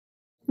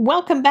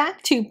Welcome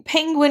back to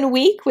Penguin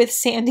Week with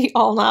Sandy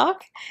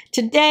Allnock.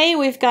 Today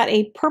we've got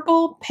a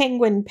purple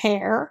penguin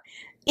pear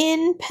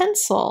in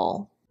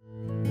pencil.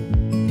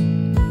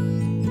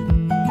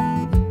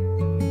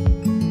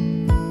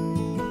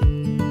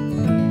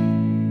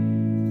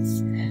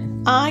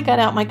 I got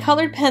out my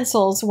colored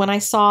pencils when I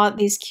saw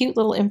these cute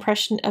little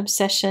Impression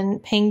Obsession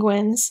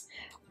penguins.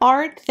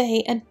 Aren't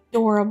they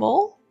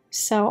adorable?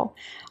 So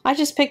I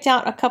just picked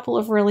out a couple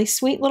of really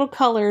sweet little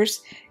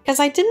colors because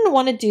I didn't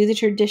want to do the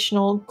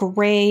traditional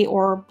gray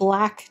or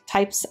black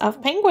types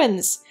of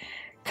penguins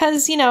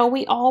because, you know,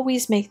 we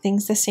always make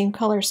things the same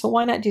color. So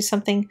why not do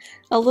something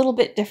a little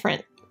bit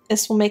different?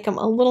 This will make them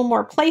a little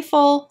more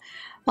playful,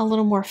 a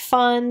little more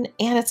fun,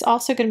 and it's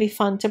also going to be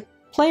fun to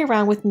play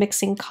around with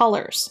mixing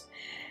colors.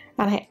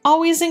 And I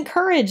always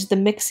encourage the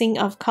mixing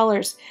of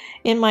colors.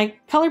 In my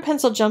Color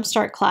Pencil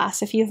Jumpstart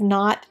class, if you have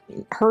not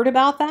heard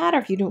about that or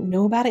if you don't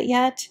know about it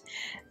yet,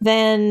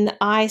 then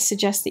I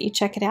suggest that you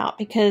check it out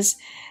because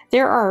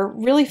there are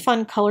really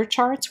fun color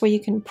charts where you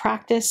can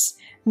practice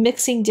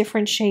mixing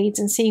different shades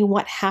and seeing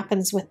what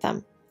happens with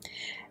them.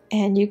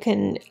 And you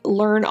can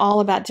learn all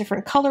about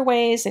different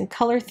colorways and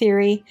color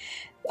theory.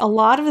 A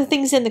lot of the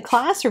things in the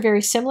class are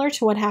very similar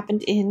to what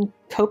happened in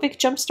Copic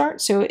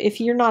Jumpstart. So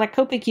if you're not a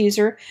Copic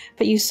user,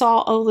 but you saw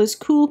all those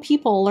cool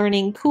people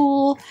learning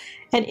cool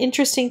and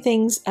interesting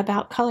things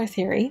about color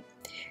theory,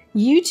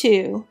 you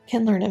too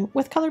can learn them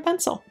with Color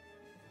Pencil.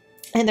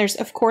 And there's,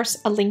 of course,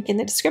 a link in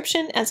the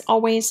description, as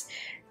always,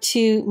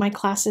 to my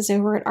classes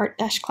over at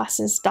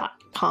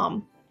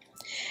art-classes.com.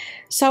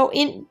 So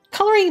in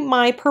coloring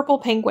my purple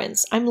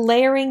penguins, I'm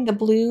layering the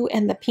blue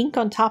and the pink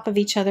on top of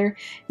each other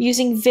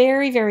using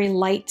very, very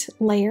light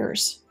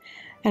layers.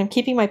 And I'm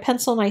keeping my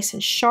pencil nice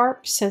and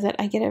sharp so that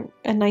I get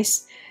a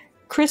nice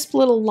crisp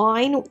little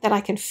line that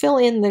I can fill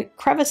in the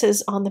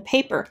crevices on the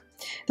paper.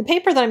 The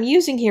paper that I'm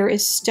using here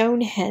is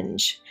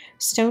Stonehenge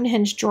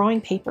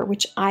drawing paper,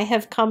 which I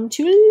have come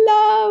to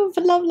love,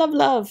 love, love,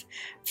 love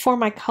for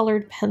my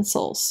colored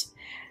pencils,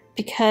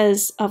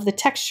 because of the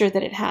texture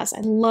that it has. I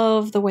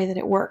love the way that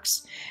it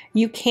works.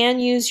 You can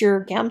use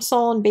your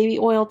Gamsol and baby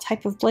oil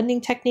type of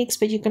blending techniques,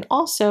 but you can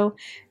also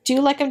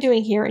do like I'm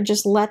doing here and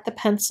just let the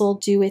pencil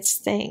do its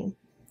thing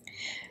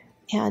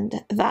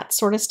and that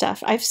sort of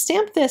stuff. I've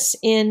stamped this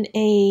in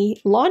a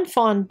Lawn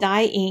Fawn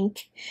dye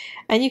ink,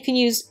 and you can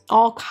use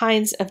all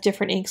kinds of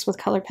different inks with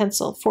Color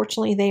Pencil.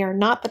 Fortunately, they are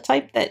not the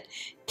type that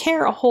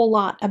care a whole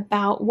lot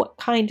about what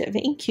kind of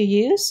ink you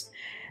use,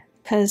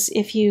 because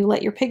if you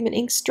let your pigment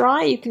inks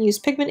dry, you can use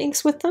pigment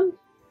inks with them,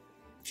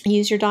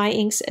 use your dye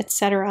inks,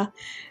 etc.,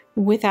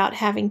 without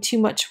having too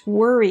much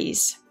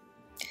worries.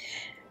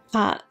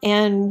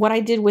 And what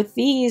I did with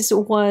these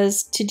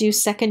was to do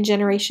second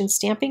generation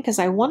stamping because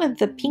I wanted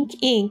the pink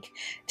ink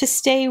to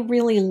stay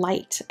really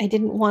light. I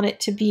didn't want it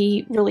to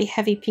be really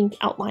heavy pink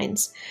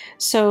outlines.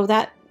 So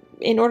that,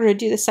 in order to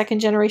do the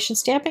second generation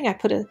stamping, I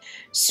put a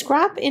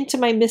scrap into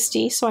my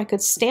MISTI so I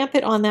could stamp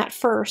it on that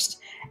first.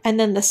 And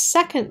then the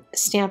second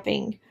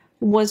stamping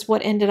was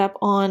what ended up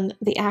on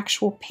the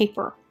actual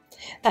paper.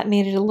 That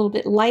made it a little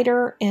bit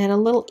lighter and a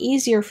little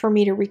easier for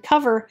me to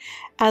recover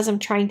as I'm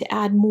trying to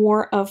add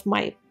more of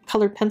my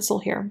colored pencil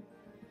here.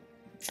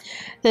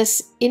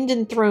 This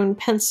Indanthrone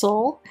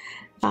pencil,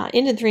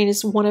 Indanthrone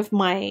is one of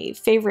my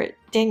favorite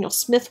Daniel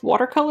Smith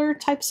watercolor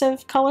types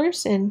of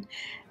colors, and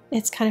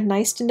it's kind of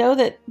nice to know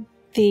that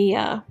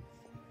the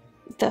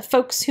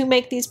folks who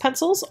make these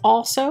pencils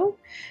also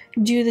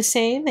do the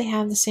same. They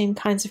have the same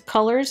kinds of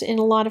colors in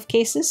a lot of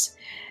cases.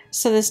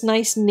 So this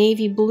nice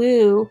navy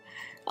blue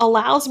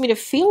allows me to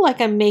feel like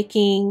I'm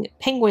making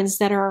penguins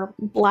that are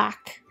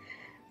black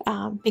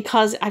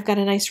because I've got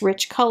a nice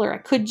rich color. I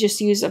could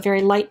just use a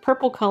very light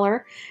purple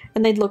color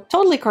and they'd look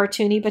totally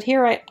cartoony, but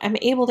here I'm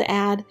able to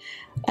add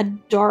a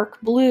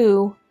dark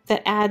blue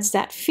that adds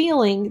that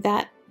feeling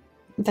that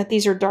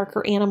these are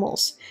darker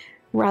animals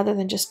rather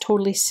than just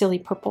totally silly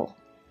purple.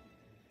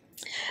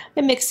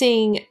 I'm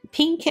mixing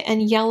pink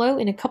and yellow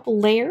in a couple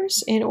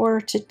layers in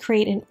order to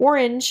create an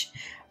orange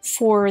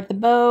for the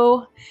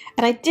bow.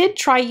 And I did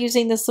try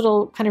using this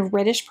little kind of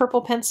reddish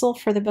purple pencil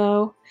for the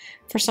bow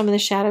for some of the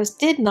shadows.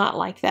 Did not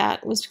like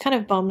that. Was kind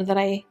of bummed that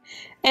I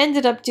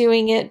ended up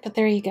doing it, but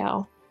there you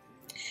go.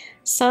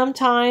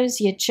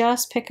 Sometimes you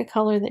just pick a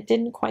color that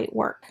didn't quite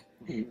work.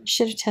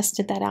 Should have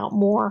tested that out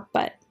more,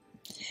 but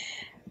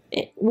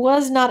it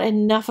was not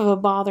enough of a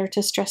bother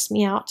to stress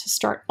me out to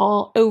start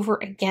all over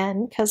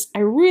again because I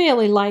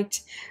really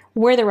liked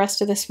where the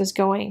rest of this was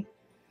going.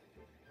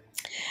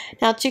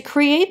 Now, to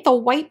create the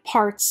white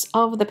parts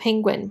of the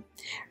penguin,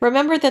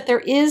 remember that there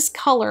is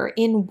color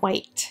in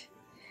white.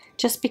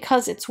 Just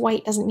because it's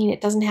white doesn't mean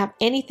it doesn't have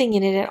anything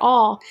in it at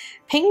all.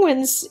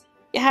 Penguins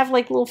have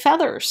like little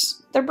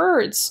feathers. They're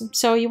birds.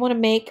 So you want to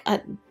make a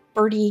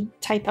birdie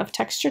type of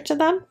texture to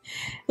them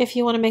if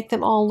you want to make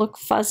them all look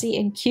fuzzy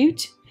and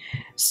cute.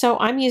 So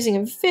I'm using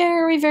a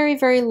very, very,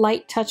 very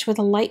light touch with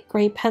a light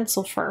gray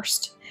pencil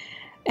first.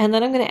 And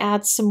then I'm going to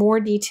add some more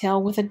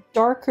detail with a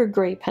darker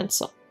gray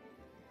pencil.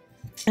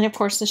 And of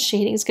course the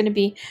shading is going to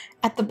be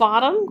at the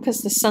bottom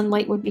because the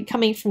sunlight would be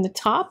coming from the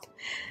top.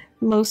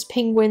 most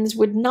penguins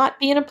would not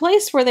be in a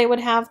place where they would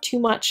have too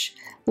much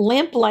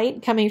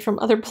lamplight coming from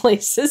other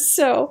places,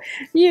 so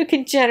you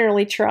can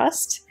generally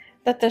trust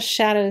that the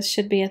shadows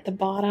should be at the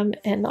bottom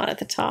and not at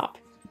the top.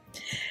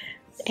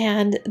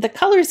 And the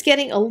color's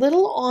getting a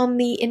little on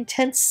the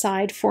intense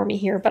side for me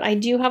here, but I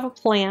do have a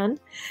plan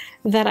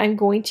that I'm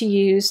going to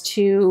use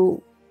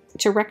to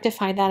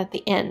rectify that at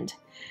the end.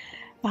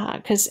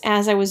 Because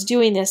as I was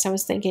doing this, I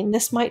was thinking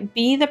this might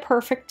be the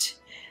perfect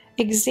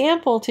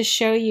example to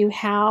show you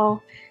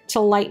how to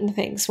lighten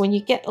things. When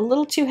you get a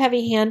little too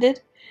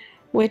heavy-handed,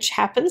 which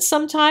happens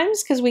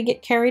sometimes because we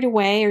get carried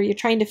away or you're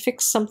trying to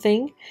fix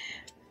something.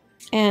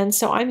 And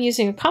so I'm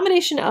using a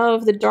combination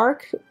of the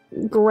dark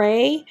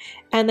gray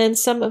and then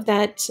some of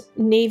that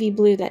navy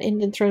blue, that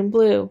Indian throne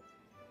blue,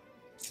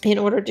 in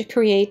order to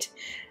create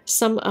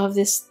some of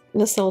this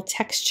little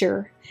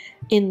texture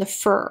in the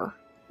fur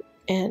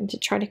and to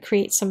try to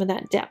create some of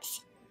that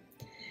depth.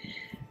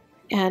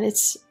 And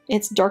it's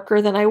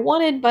darker than I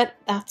wanted, but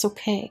that's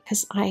okay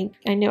because I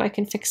know I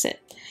can fix it.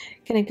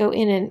 Going to go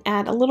in and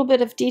add a little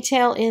bit of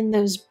detail in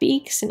those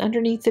beaks and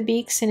underneath the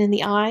beaks and in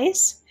the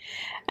eyes.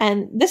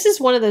 And this is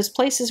one of those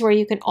places where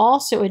you can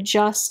also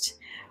adjust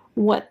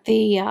what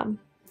the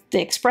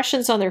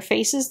expressions on their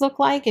faces look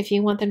like. If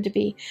you want them to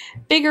be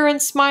bigger and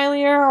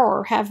smilier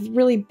or have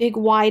really big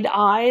wide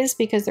eyes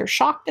because they're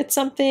shocked at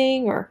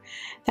something or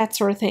that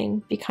sort of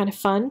thing, be kind of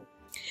fun.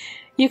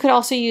 You could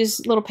also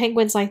use little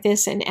penguins like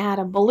this and add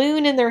a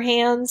balloon in their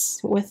hands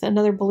with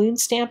another balloon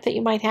stamp that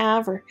you might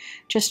have, or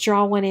just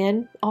draw one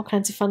in. All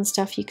kinds of fun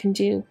stuff you can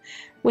do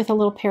with a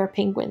little pair of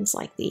penguins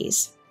like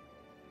these.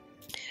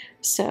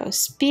 So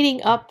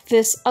speeding up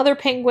this other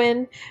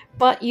penguin,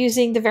 but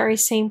using the very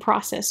same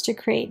process to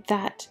create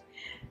that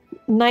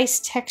nice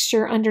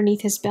texture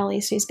underneath his belly.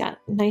 So he's got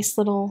nice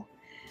little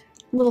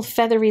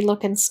feathery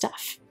looking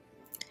stuff.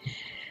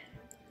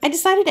 I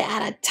decided to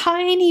add a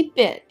tiny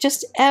bit,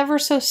 just ever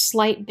so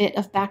slight bit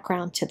of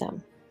background to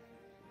them.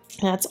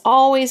 That's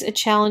always a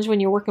challenge when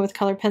you're working with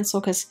colored pencil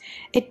because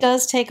it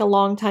does take a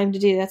long time to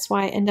do. That's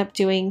why I end up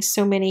doing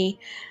so many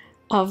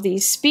of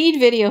these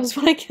speed videos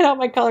when I get out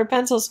my colored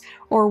pencils,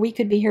 or we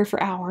could be here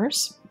for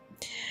hours.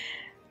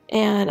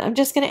 And I'm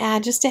just going to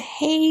add just a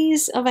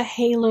haze of a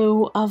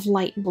halo of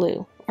light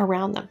blue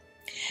around them.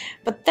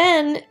 But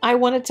then I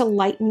wanted to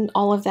lighten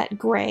all of that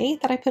gray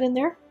that I put in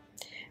there.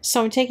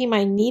 So I'm taking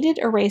my kneaded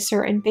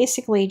eraser and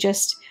basically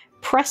just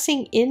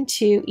pressing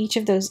into each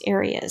of those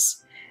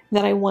areas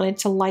that I wanted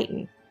to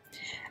lighten.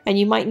 And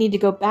you might need to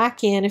go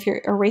back in if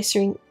your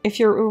erasing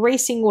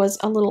was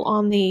a little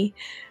on the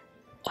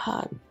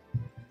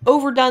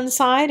overdone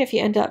side, if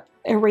you end up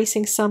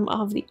erasing some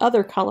of the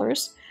other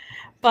colors.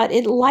 But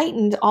it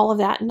lightened all of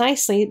that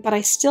nicely, but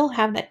I still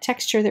have that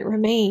texture that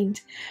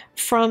remained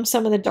from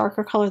some of the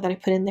darker color that I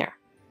put in there.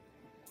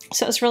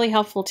 So it's really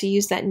helpful to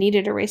use that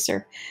kneaded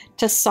eraser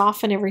to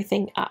soften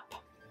everything up.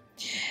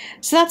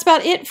 So that's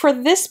about it for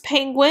this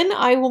penguin.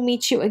 I will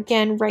meet you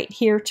again right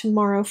here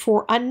tomorrow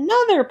for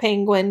another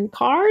penguin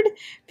card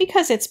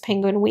because it's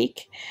Penguin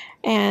Week.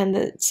 And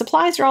the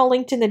supplies are all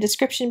linked in the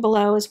description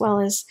below, as well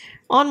as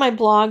on my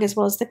blog, as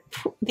well as the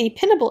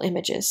pinnable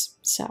images.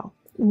 So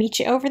meet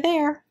you over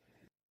there.